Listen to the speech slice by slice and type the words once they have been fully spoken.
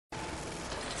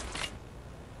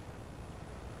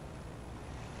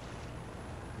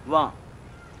1,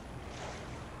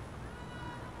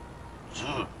 2,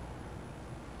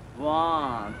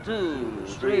 1, 2,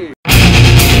 3.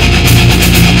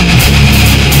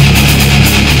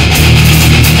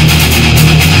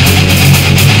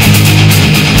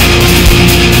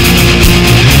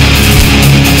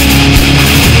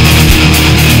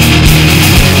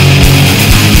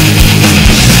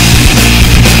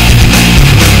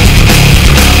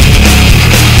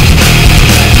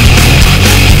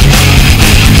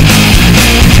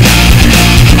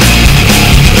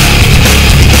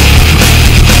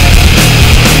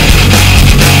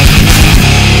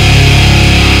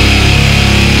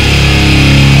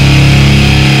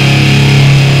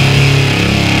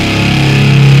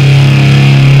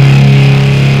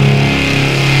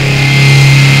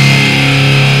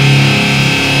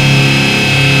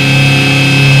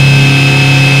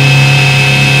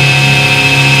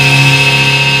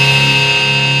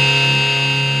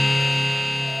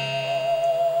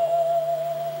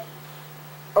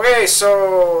 Okay,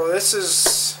 so this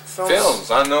is films.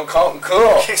 Unknown Cult and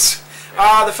Kool. Okay, so,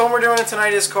 the film we're doing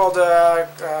tonight is called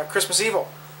Christmas Evil.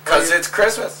 Because it's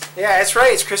Christmas. Yeah, it's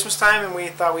right. It's Christmas time, and we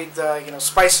thought we'd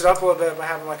spice it up a little bit by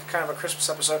having like a kind of a Christmas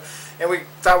episode. And we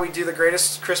thought we'd do the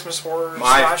greatest Christmas horror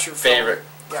slasher film. My favorite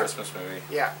Christmas movie.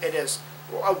 Yeah, it is.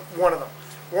 One of them.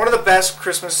 One of the best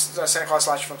Christmas Santa Claus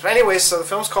slasher films. But anyways, so the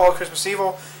film's called Christmas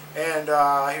Evil, and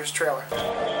here's the trailer.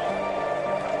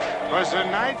 It was the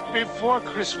night before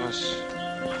Christmas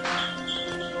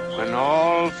when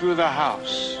all through the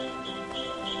house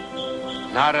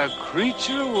not a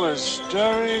creature was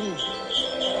stirring,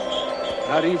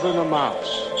 not even a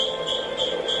mouse.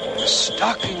 The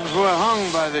stockings were hung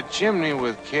by the chimney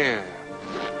with care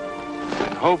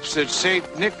in hopes that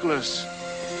St. Nicholas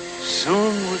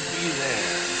soon would be there.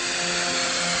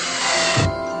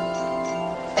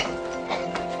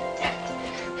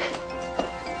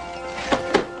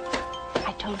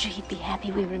 I told you he'd be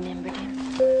happy we remembered him.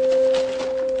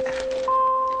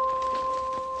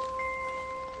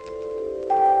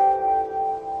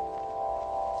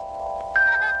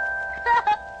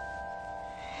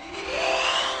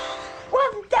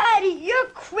 Well, Daddy, you're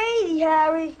crazy,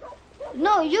 Harry.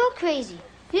 No, you're crazy.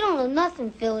 You don't know nothing,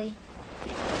 Philly.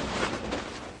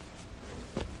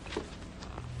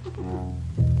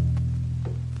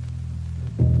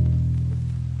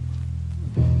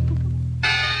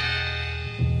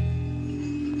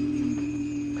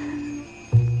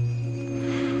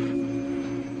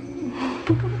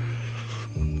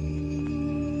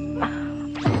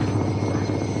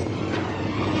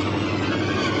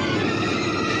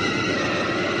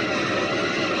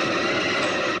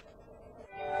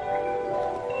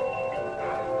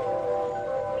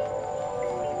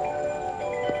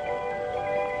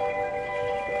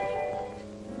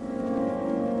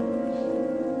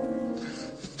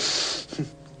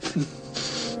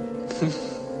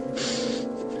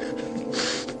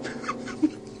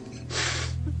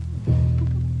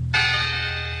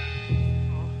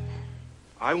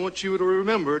 I want you to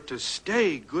remember to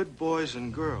stay good boys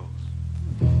and girls.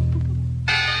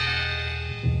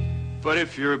 But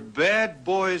if you're bad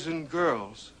boys and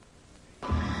girls,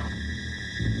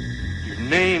 your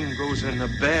name goes in the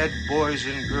bad boys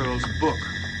and girls book.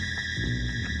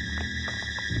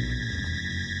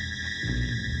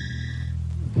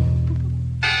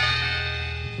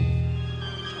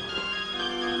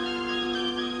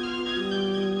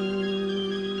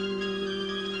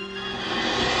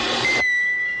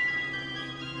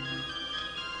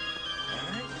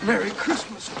 Merry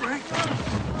Christmas, Frank.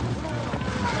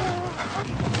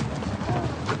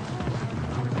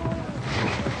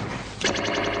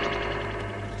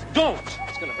 Don't!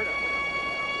 It's gonna hurt him.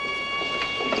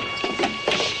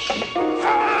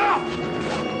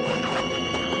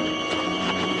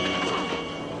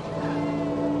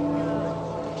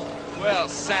 Well,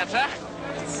 Santa,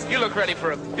 you look ready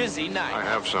for a busy night. I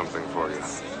have something for you.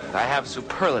 I have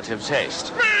superlative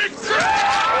taste.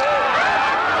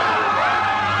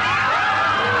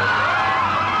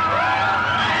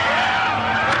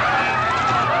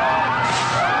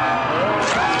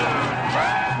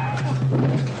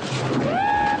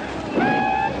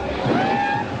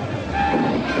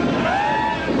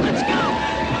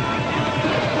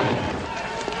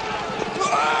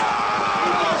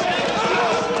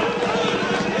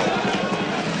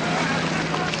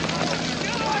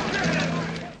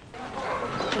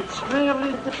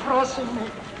 Really depressing me.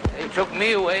 They took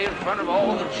me away in front of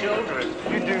all the children.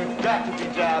 You do got to be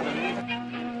jabbing me.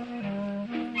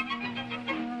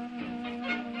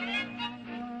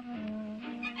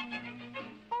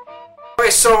 Okay,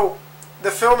 so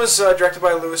the film is directed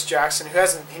by Lewis Jackson,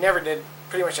 he never did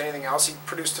pretty much anything else. He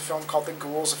produced a film called The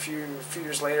Ghouls a few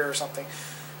years later or something.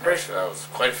 Actually, that was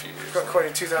quite a few years. Quite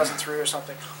in 2003 or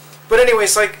something. But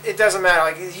anyways, like, it doesn't matter.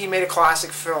 Like, he made a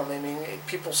classic film. I mean,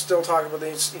 people still talk about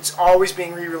it. It's always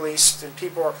being re-released, and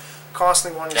people are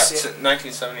constantly wanting to see it.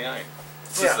 1979.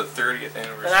 This is the 30th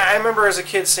anniversary. And I remember as a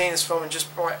kid seeing this film, and just,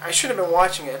 I should have been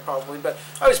watching it probably, but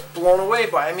I was blown away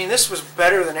by it. I mean, this was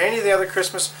better than any of the other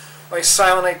Christmas, like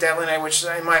Silent Night, Deadly Night, which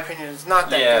in my opinion is not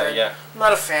that good. Yeah. I'm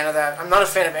not a fan of that. I'm not a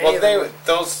fan of any of them.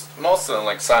 Those, most of them,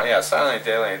 like Silent Night,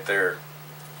 Deadly Night, they're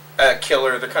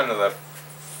killer. They're kind of the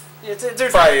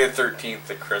Friday the 13th,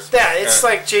 the Christmas. Yeah, it's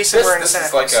like Jason wearing a Santa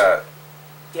Claus. This is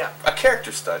like a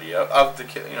character study of the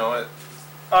kid. You know,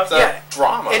 it's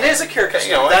drama. It is a character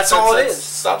study. You know, that's all it is.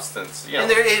 Substance. You know.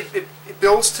 And it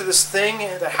builds to this thing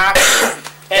that happens.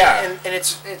 and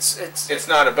it's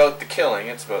not about the killing.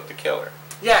 It's about the killer.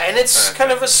 Yeah, and it's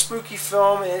kind of a spooky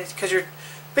film because you're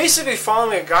basically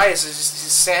following a guy as his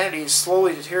sanity is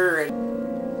slowly deteriorating.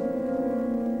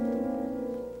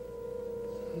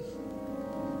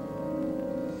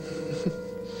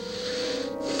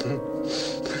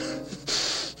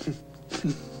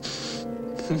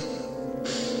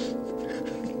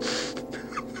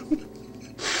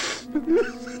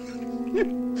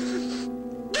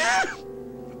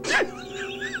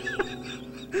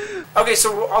 Okay,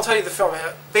 so I'll tell you the film.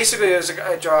 Basically, there's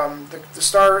the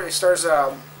stars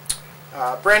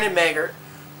Brandon Maggart,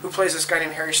 who plays this guy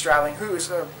named Harry Stradling, who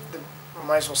is I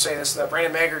might as well say this.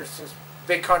 Brandon Maggart is his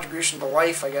big contribution to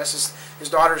life, I guess. His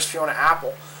daughter is Fiona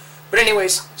Apple. But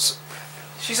anyways,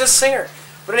 she's a singer.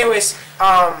 But anyways,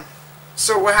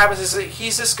 so what happens is that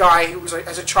he's this guy who was like,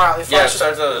 as a child. It starts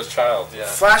out as a child. Yeah.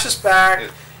 Flashes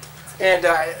back, and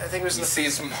I think it was. He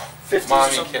sees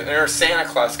mommy or Santa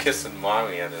Claus kissing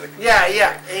mommy under the.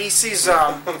 Yeah. And he sees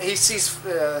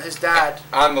his dad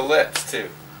on the lips too.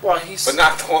 Well, but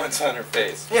not the ones on her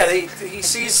face. Yeah, he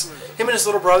sees him and his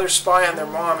little brother spy on their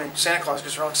mom and Santa Claus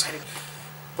because they're all excited.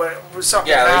 But it was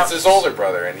something. Yeah, it's his older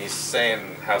brother, and he's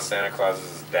saying how Santa Claus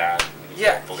is his dad. And he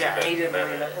didn't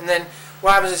believe it. And then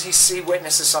what happens is he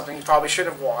witnesses something he probably should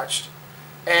have watched.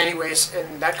 Anyways,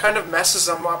 and that kind of messes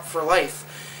him up for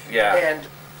life. Yeah. And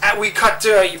we cut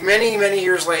to many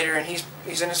years later, and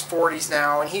he's in his 40s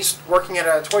now, and he's working at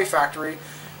a toy factory,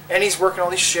 and he's working all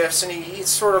these shifts, and he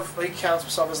counts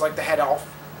himself as like the head elf.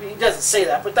 He doesn't say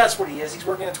that, but that's what he is. He's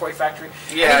working in a toy factory.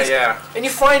 Yeah. And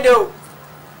you find out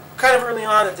kind of early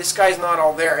on that this guy's not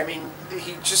all there. I mean,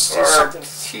 he just is something.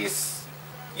 He's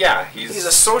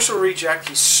a social reject.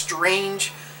 He's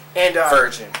strange and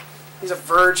virgin. He's a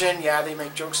virgin. Yeah, they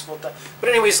make jokes about that. But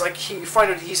anyways, like you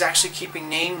find out he's actually keeping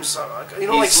names.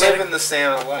 He's living the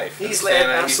Santa life. He's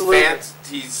absolutely.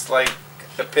 He's like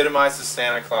epitomizes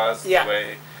Santa Claus the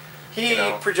way he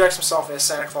projects himself as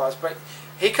Santa Claus, but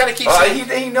he kind of keeps.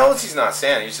 He knows he's not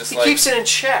Santa. He's just he keeps it in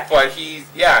check. But he's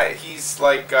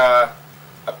like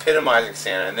epitomizing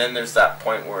Santa, and then there's that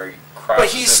point where he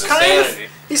crosses into sanity.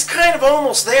 He's kind of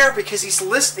almost there because he's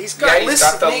got the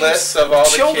list of all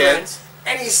the kids.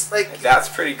 And he's like, that's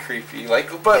pretty creepy.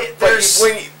 Like, but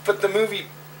the movie,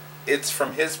 it's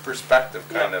from his perspective,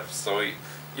 kind of. So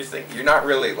you think you're not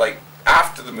really like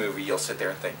after the movie, you'll sit there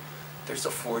and think, there's a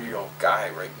 4-year-old guy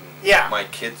writing my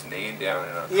kid's name down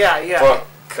in a book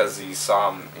because he saw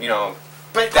him. You know,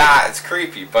 but it's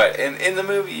creepy. But in the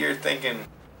movie, you're thinking.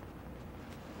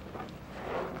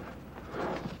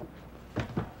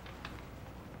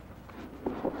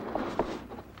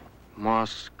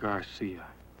 Moss Garcia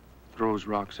throws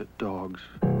rocks at dogs,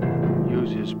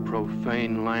 uses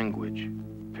profane language,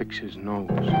 picks his nose,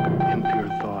 impure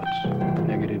thoughts,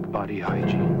 negative body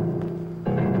hygiene.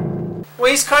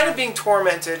 Well, he's kind of being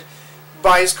tormented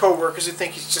by his co-workers who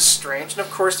think he's just strange, and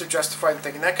of course they're justified in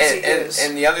thinking that because he is.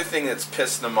 And the other thing that's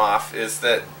pissing him off is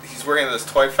that he's working at this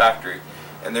toy factory,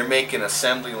 and they're making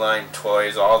assembly line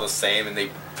toys all the same, and they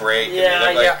break, and they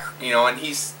look like, and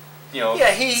he's,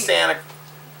 Santa.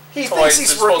 He toys thinks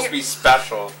he's supposed to be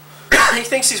special. He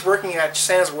thinks he's working at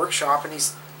Santa's workshop, and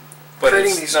he's but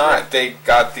creating it's these. Not. They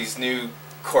got these new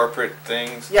corporate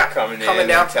things coming in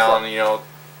and telling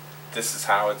this is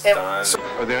how it's done.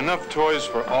 Are there enough toys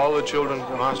for all the children in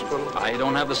the hospital? I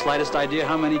don't have the slightest idea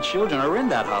how many children are in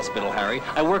that hospital, Harry.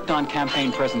 I worked on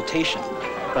campaign presentation.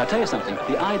 But I'll tell you something,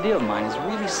 the idea of mine is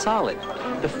really solid.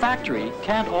 The factory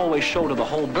can't always shoulder the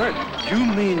whole burden. You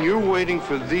mean you're waiting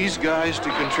for these guys to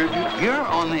contribute? You're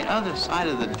on the other side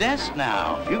of the desk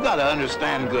now. You gotta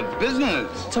understand good business.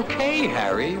 It's okay,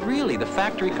 Harry. Really, the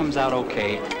factory comes out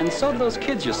okay, and so do those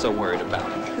kids you're so worried about.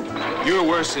 You're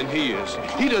worse than he is.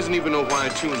 He doesn't even know why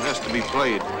a tune has to be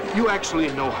played. You actually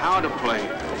know how to play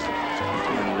it.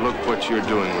 And look what you're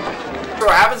doing with it. So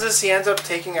what happens is he ends up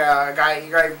taking a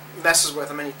guy messes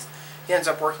with him, and he ends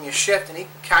up working a shift, and he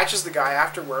catches the guy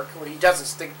after work. Well,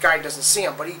 the guy doesn't see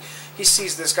him, but he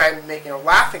sees this guy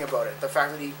laughing about it, the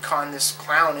fact that he conned this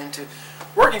clown into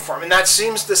working for him, and that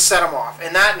seems to set him off.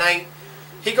 And that night,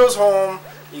 he goes home,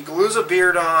 he glues a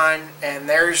beard on, and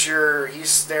there you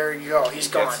go, he's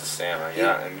gone. Gets the Santa,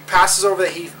 yeah. He passes over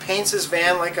he paints his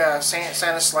van like a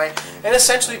Santa sleigh, and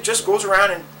essentially just goes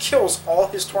around and kills all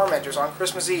his tormentors on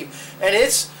Christmas Eve. And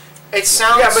it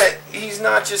sounds... Yeah, but he's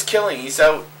not just killing, he's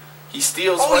out... He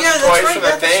steals one toys from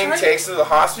the thing, takes it to the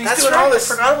hospital. He's doing all this.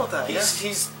 I forgot about that.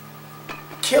 He's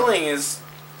killing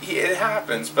it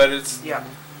happens, but it's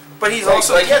But he's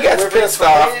also he gets pissed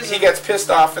off. He gets pissed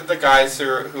off at the guys who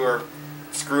are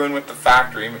screwing with the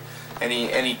factory, and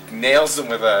he nails them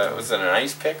with an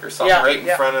ice pick or something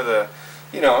in front of the,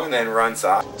 and then runs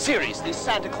off. Seriously,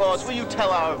 Santa Claus, will you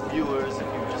tell our viewers if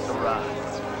you just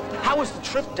arrived? How was the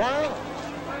trip down?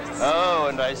 Oh,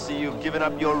 and I see you've given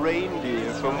up your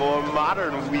reindeer for more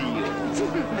modern wheels.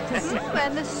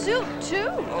 And the soup, too.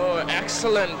 Oh,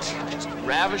 excellent. Just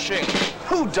ravishing.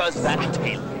 Who does that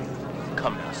tailor?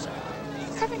 Come now, sir.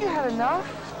 Haven't you had enough?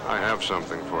 I have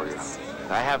something for you.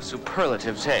 I have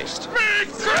superlative taste.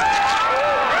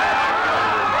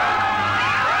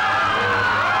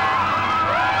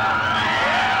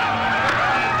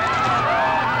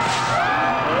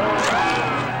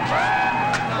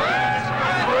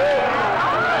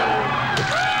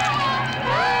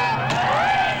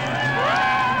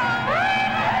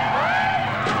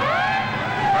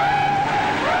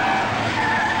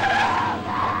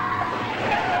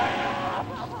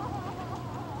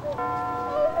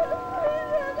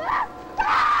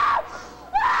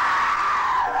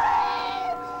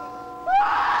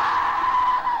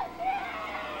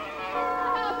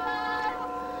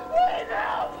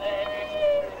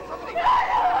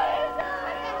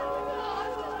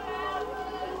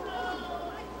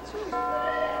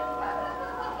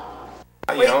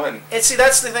 And see,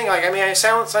 that's the thing.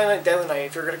 Silent Night, Deadly Night.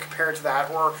 If you're going to compare it to that,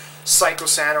 or Psycho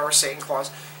Santa, or Satan Claus,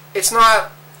 it's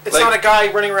not a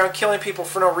guy running around killing people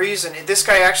for no reason. This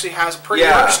guy actually has a pretty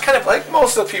just kind of like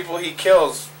most of the people he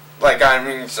kills. Maybe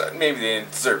they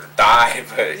didn't deserve to die,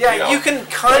 but you can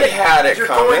kind of you're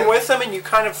going with him, and you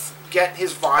kind of get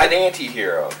his vibe. An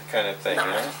anti-hero kind of thing. No,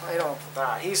 I don't put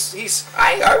that. He's.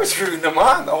 I was rooting him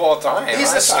on the whole time.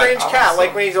 He's a strange cat.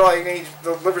 Like when he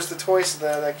delivers the toys to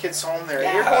the kid's home there.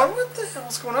 Yeah. You're going, what the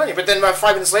hell's going on here? But then about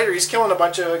 5 minutes later, he's killing a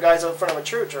bunch of guys out in front of a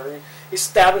church, or he's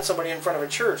stabbing somebody in front of a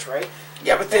church, right?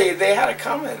 Yeah, but they had it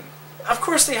coming. Of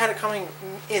course, they had it coming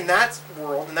in that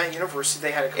world, in that universe.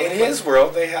 They had it coming. In his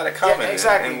world, they had it coming. Yeah,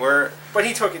 exactly. But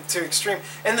he took it to extreme.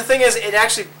 And the thing is,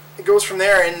 it goes from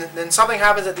there, and then something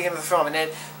happens at the end of the film, and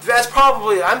that's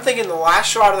probably, I'm thinking, the last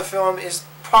shot of the film is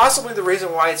possibly the reason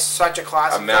why it's such a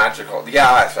classic. A magical,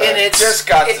 yeah. And it just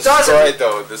got destroyed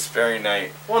though this very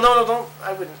night. Well, no, don't.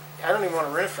 I don't even want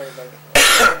to ruin it for anybody.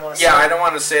 I don't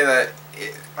want to say that.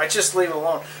 I just leave it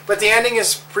alone. But the ending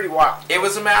is pretty wild. It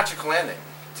was a magical ending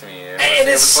to me. It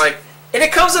was like, and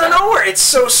it comes out of nowhere. It's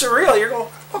so surreal. You're going,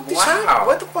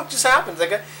 what the fuck just happened?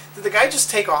 Did the guy just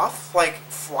take off,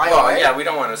 fly away? Well, yeah, we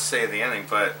don't want to say the ending,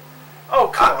 but oh,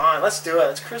 come on, let's do it.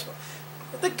 It's Christmas.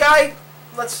 The guy,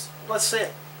 let's say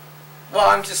it. Well,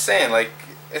 I'm just saying,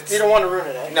 it's. You don't want to ruin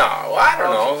it, eh? No, I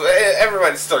don't know.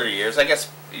 Everybody's 30 years. I guess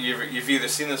you've either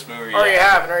seen this movie or you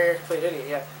haven't, or you're a complete idiot.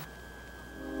 Yeah.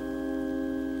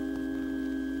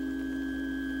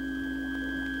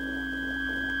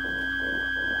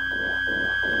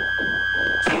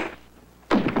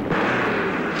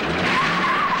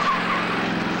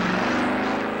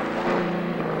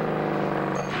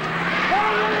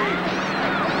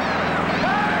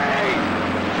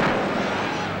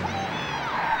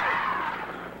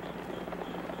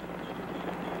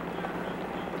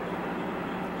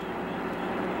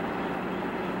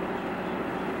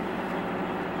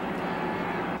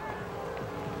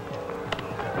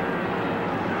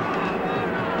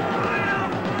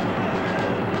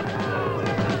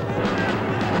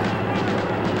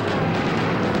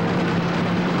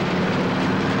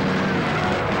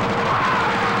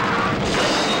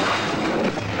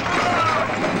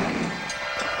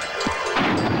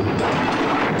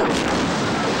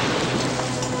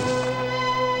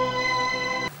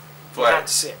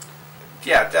 Sick.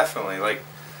 Yeah, definitely.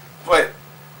 But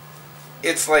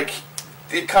it's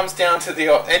it comes down to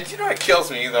and you know what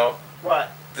kills me though?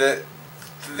 What?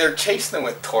 They're chasing them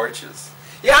with torches.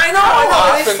 Yeah, I know.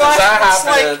 How often does that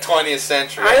happen in the 20th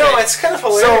century? I know, it's kind of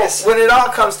hilarious. So when it all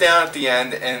comes down at the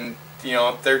end, and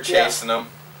they're chasing them.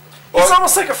 Well, it's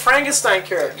almost like a Frankenstein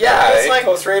character. Yeah, it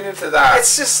goes right into that.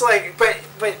 It's just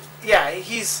but yeah,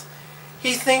 he's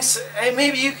he thinks, and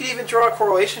maybe you could even draw a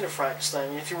correlation to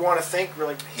Frankenstein if you want to think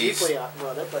really deeply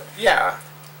about it. But yeah,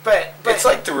 but it's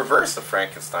like the reverse of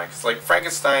Frankenstein. Because like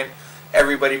Frankenstein,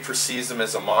 everybody perceives him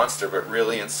as a monster, but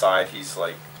really inside he's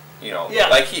like, you know,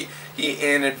 like he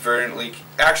inadvertently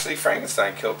actually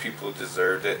Frankenstein killed people who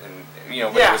deserved it, and you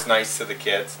know, but he was nice to the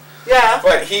kids. Yeah.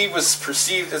 But he was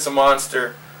perceived as a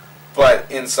monster, but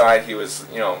inside he was,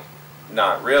 you know,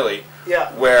 not really.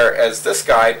 Yeah. Whereas this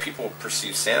guy, people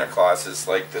perceive Santa Claus as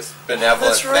like this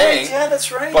benevolent thing. Yeah,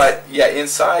 that's right. But yeah,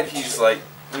 inside he's like,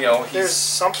 you know, he's there's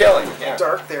something killing. Yeah.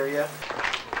 dark there. Yeah.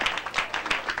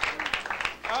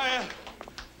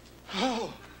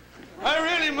 I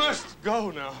really must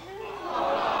go now.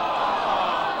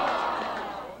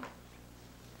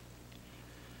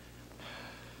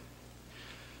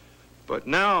 But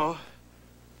now,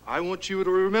 I want you to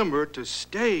remember to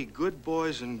stay good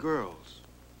boys and girls.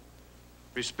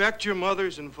 Respect your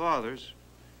mothers and fathers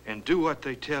and do what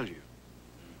they tell you.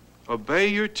 Obey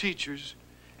your teachers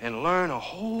and learn a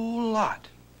whole lot.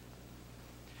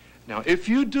 Now, if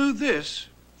you do this,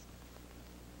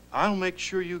 I'll make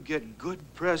sure you get good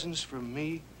presents from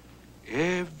me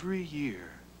every year.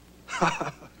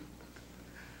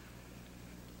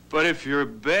 But if you're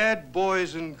bad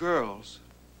boys and girls,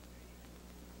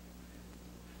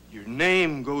 your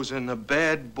name goes in the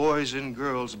bad boys and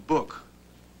girls book.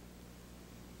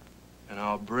 And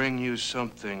I'll bring you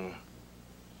something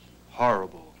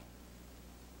horrible.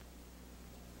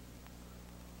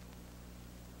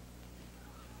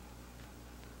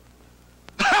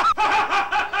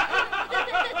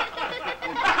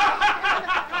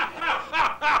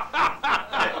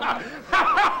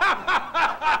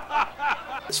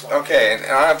 Okay,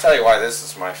 and I'll tell you why this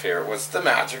is my favorite, was the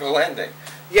magical ending.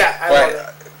 Yeah, I love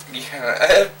it.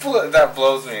 Yeah, that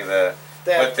blows me.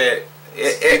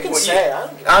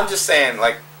 I'm just saying,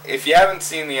 like, if you haven't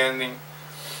seen the ending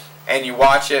and you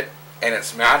watch it and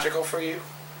it's magical for you,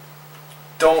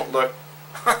 don't look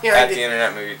at the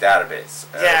Internet Movie Database.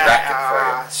 Wreck it for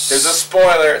you. There's a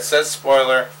spoiler. It says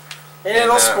spoiler. And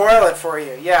it'll spoil it for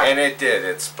you. Yeah. And it did.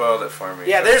 It spoiled it for me.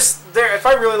 Yeah. If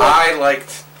I really liked. I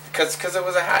liked because it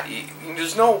was a happy.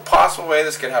 There's no possible way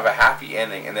this could have a happy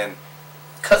ending, and then.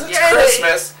 Because it's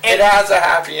Christmas, it has a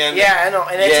happy ending. Yeah, I know.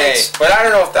 And yay. But I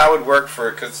don't know if that would work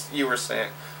because you were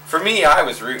saying... For me, I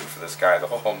was rooting for this guy the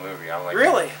whole movie. I'm like...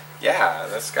 Really? Yeah,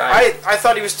 this guy... I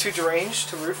thought he was too deranged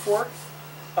to root for.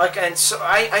 Like, and so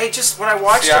I just... When I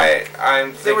watched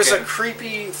him, there was a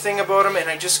creepy thing about him, and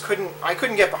I just couldn't... I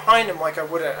couldn't get behind him like I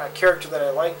would a character that I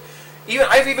liked.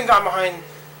 I've even gotten behind...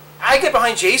 I get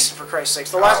behind Jason, for Christ's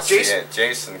sakes. The last Jason... Yeah,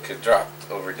 Jason could drop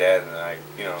over dead, and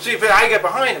you know... See, but I get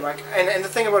behind him. Like, and the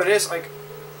thing about it is, like,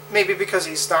 maybe because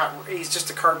he's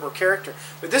just a cardboard character.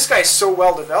 But this guy's so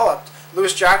well developed.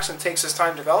 Lewis Jackson takes his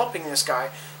time developing this guy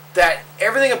that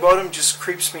everything about him just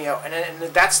creeps me out.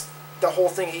 And that's the whole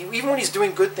thing. Even when he's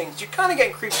doing good things, you're kind of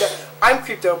getting creeped out. I'm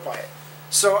creeped out by it.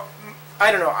 So,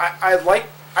 I don't know. I like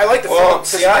the film. Well,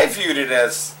 see, I viewed it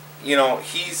as, you know,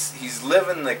 he's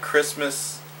living the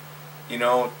Christmas... You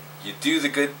know, you do the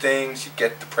good things, you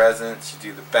get the presents, you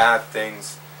do the bad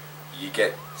things, you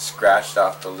get scratched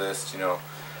off the list, you know.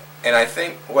 And I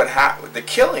think the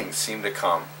killings seem to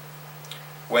come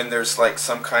when there's like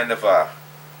some kind of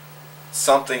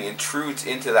something intrudes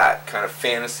into that kind of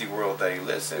fantasy world that he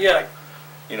lives in. Yeah. Like,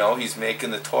 you know, he's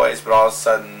making the toys, but all of a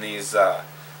sudden these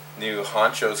new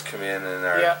honchos come in and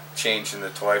are changing the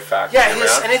toy factory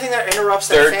around. Anything that interrupts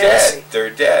that fantasy. They're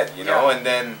dead, you know, and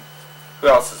then... Who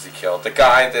else has he killed? The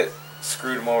guy that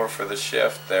screwed him over for the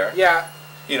shift there. Yeah.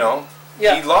 You know,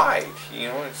 he lied. You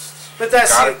know, but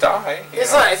that's gotta die.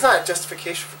 It's not a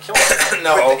justification for killing him.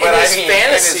 No, but I mean,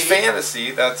 fantasy, in his fantasy,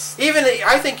 that's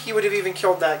I think he would have even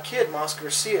killed that kid, Moscow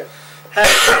Garcia,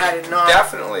 had it not.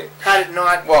 Definitely. Had it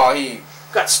not. Well, he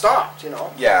got stopped. You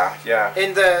know. Yeah.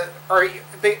 In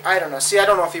I don't know. See, I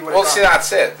don't know if he would. Well, see,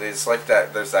 that's it. It's like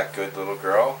that. There's that good little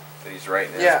girl that he's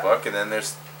writing in his book, and then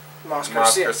there's. Moscow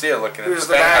Garcia looking at the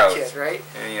bad kid, right?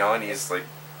 And you know, and he's like,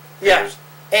 yeah.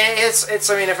 And it's.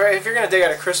 I mean, if you're gonna dig out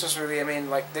a Christmas movie, I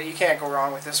mean, like you can't go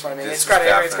wrong with this one. I mean, it's got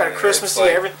a Christmassy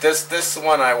everything. This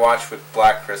one I watched with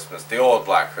Black Christmas, the old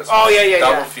Black Christmas. Oh yeah,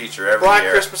 double feature every Black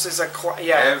year. Black Christmas is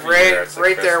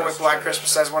right there with Black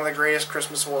Christmas as one of the greatest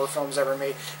Christmas horror films ever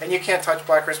made. And you can't touch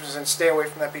Black Christmas and stay away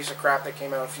from that piece of crap that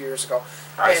came out a few years ago.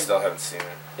 I still haven't seen it.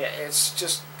 Yeah, it's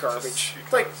just garbage.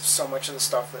 Like so much of the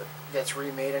stuff that gets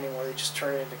remade anymore, they just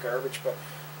turn it into garbage. But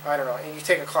I don't know. And you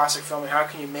take a classic film, and how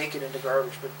can you make it into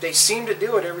garbage? But they seem to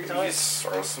do it every time. You just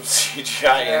throw some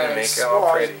CGI in and make it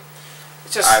all pretty.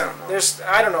 It's just, I don't know.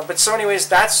 I don't know. But so, anyways,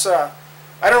 that's. I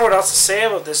don't know what else to say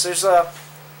about this. There's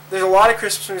there's a lot of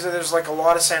Christmas movies. There's like a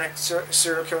lot of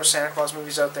serial killer Santa Claus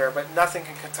movies out there, but nothing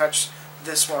can touch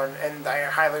this one, and I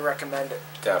highly recommend it.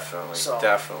 Definitely,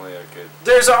 definitely a good.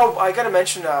 There's I gotta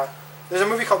mention there's a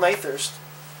movie called Night Thirst,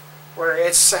 where it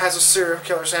has a serial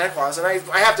killer Santa Claus, and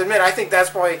I have to admit I think that's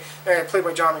probably played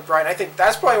by John McBride. I think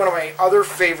that's probably one of my other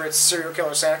favorite serial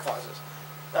killer Santa Clauses.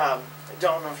 I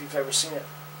don't know if you've ever seen it.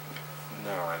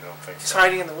 No, I don't think so. He's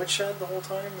hiding in the woodshed the whole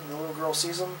time, and the little girl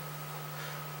sees him.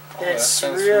 And it's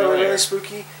really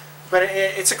spooky, but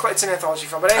it's an anthology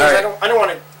film. But anyways, right. I don't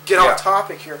want to get off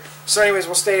topic here. So anyways,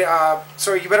 we'll stay.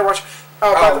 So you better watch.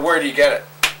 Where do you get it?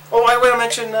 Oh, I want to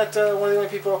mention that one of the only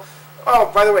people.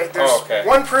 Oh, by the way, there's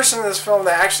one person in this film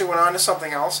that actually went on to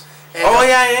something else.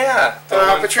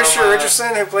 And, Patricia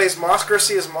Richardson, who plays Moss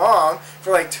Garcia's mom,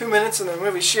 for like 2 minutes in the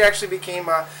movie, she actually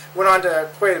went on to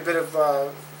quite a bit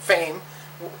of fame,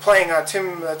 playing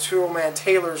Tim Toolman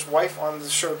Taylor's wife on the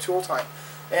show Tool Time.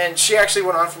 And she actually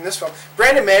went on from this film.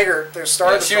 Brandon Maggart, the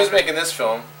star of the film. She was making this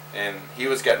film, and he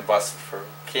was getting busted for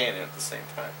canning at the same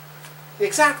time.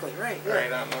 Exactly, right. Yeah.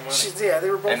 Right on the money. They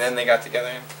were both. And then they got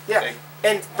together.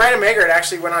 And Brandon Maggart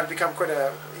actually went on to become quite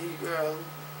a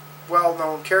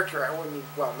well-known character. I wouldn't be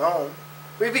well-known.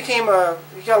 But he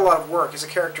got a lot of work as a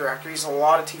character actor. He's in a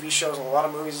lot of TV shows and a lot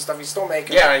of movies and stuff. He's still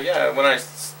making. Yeah. When I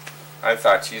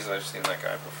thought, geez, I've seen that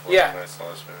guy before. Yeah. When I saw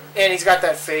this movie. And he's got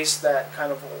that face that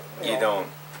kind of. You don't.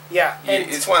 Yeah. And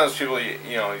it's one of those people,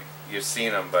 you've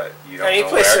seen him, but you don't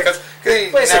know where. Because he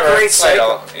plays a great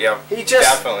psycho. He just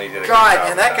definitely did a good God, job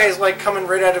and that guy's like coming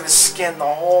right out of his skin the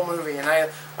whole movie, and I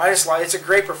just like it's a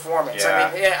great performance.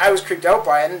 Yeah. I mean, I was creeped out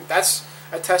by it, and that's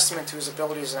a testament to his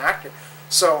ability as an actor.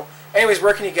 So, anyways,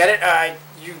 where can you get it?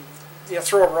 You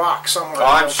throw a rock somewhere. Well,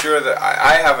 I'm sure that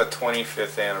I have a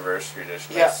 25th anniversary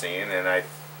edition I've seen, and I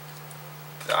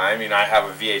mean I have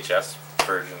a VHS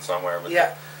version somewhere. With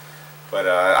But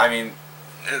I mean,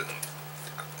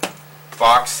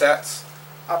 box sets.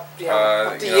 Up the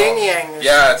yin yang.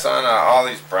 Yeah, it's on all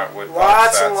these Brentwood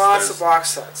box sets. Lots and lots of box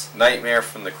sets. Nightmare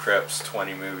from the Crypts,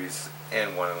 20 movies,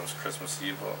 and one of them's Christmas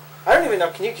Evil. I don't even know.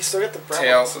 Can you still get the Brentwood?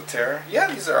 Tales of Terror. Yeah,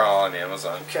 these are all on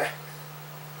Amazon. Okay.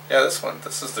 Yeah, this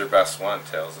is their best one,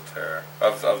 Tales of Terror.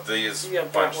 Of these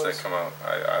bunch that come out,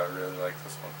 I really like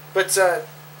this one. But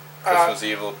Christmas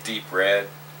Evil, Deep Red.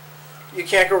 You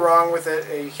can't go wrong with it.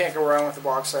 You can't go wrong with the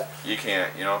box set. You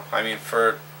can't, I mean,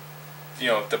 to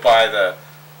buy the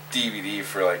DVD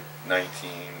for like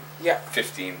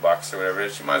 $15 or whatever it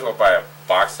is, you might as well buy a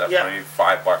box set for maybe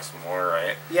 $5 more,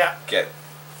 right? Yeah. Get,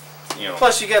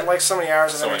 Plus, you get like so many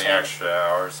hours of so many extra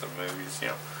hours of movies,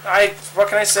 What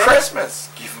can I say? Christmas,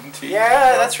 give them to you.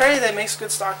 Yeah, that's right. That makes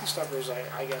good stocking stuffers,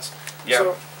 I guess.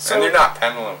 Yeah. So and they're not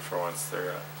pendulum for once.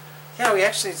 They're we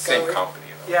actually same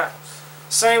company though. Yeah.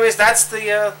 So, anyways, that's the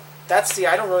I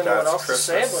don't really know what else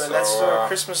Christmas, to say about it. That's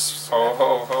Christmas. Ho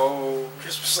ho ho.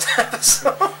 Christmas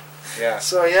episode. Yeah.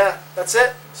 So that's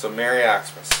it. So Merry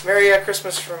Xmas. Merry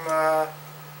Christmas from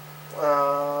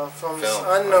films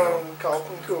unknown called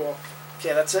Kool.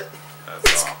 Okay, that's it.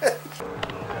 That's all.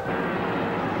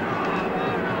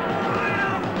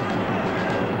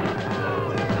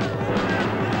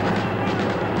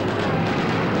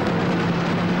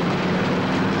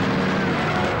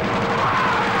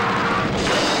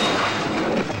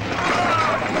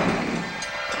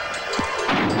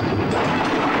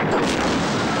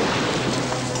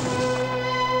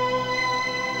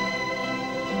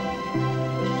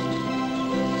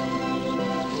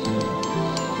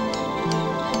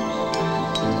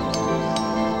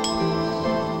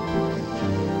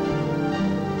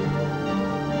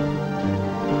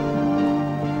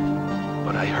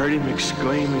 Heard him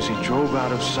exclaim as he drove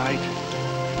out of sight,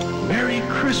 "Merry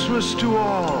Christmas to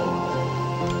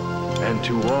all, and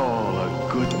to all a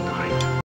good night."